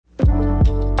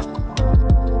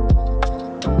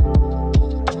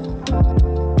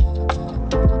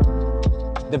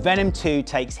The Venom 2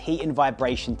 takes heat and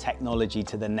vibration technology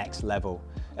to the next level.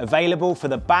 Available for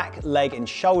the back, leg and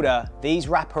shoulder, these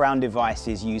wraparound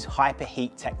devices use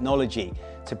hyperheat technology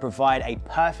to provide a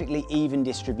perfectly even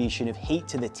distribution of heat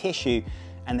to the tissue,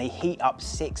 and they heat up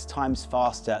 6 times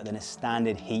faster than a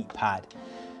standard heat pad.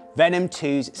 Venom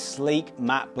 2's sleek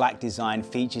matte black design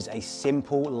features a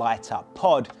simple light up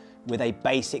pod with a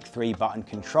basic 3-button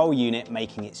control unit,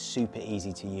 making it super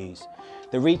easy to use.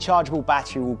 The rechargeable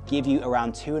battery will give you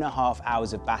around 2.5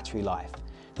 hours of battery life.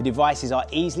 The devices are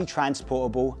easily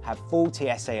transportable, have full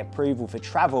TSA approval for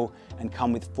travel, and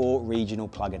come with 4 regional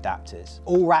plug adapters.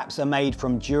 All wraps are made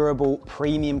from durable,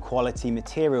 premium quality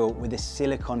material with a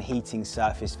silicone heating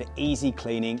surface for easy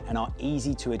cleaning, and are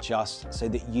easy to adjust so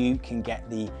that you can get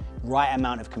the right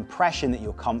amount of compression that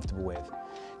you're comfortable with.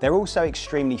 They're also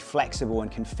extremely flexible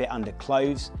and can fit under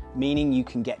clothes, meaning you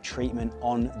can get treatment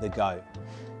on the go.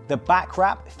 The back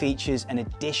wrap features an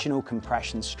additional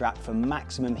compression strap for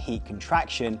maximum heat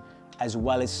contraction, as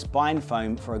well as spine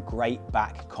foam for a great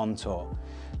back contour.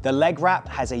 The leg wrap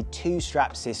has a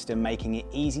 2-strap system, making it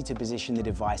easy to position the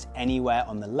device anywhere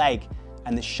on the leg,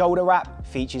 and the shoulder wrap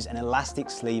features an elastic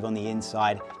sleeve on the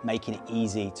inside, making it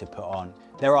easy to put on.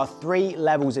 There are 3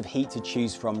 levels of heat to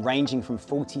choose from, ranging from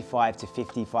 45 to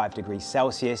 55 degrees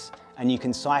Celsius, and you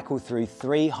can cycle through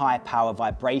 3 high-power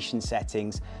vibration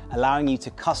settings, allowing you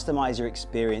to customize your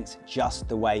experience just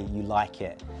the way you like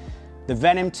it. The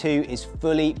Venom 2 is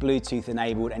fully Bluetooth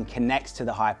enabled and connects to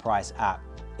the Hi-Price app.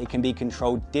 It can be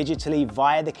controlled digitally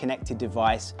via the connected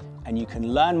device, and you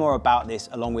can learn more about this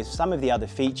along with some of the other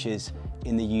features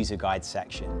in the user guide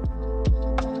section.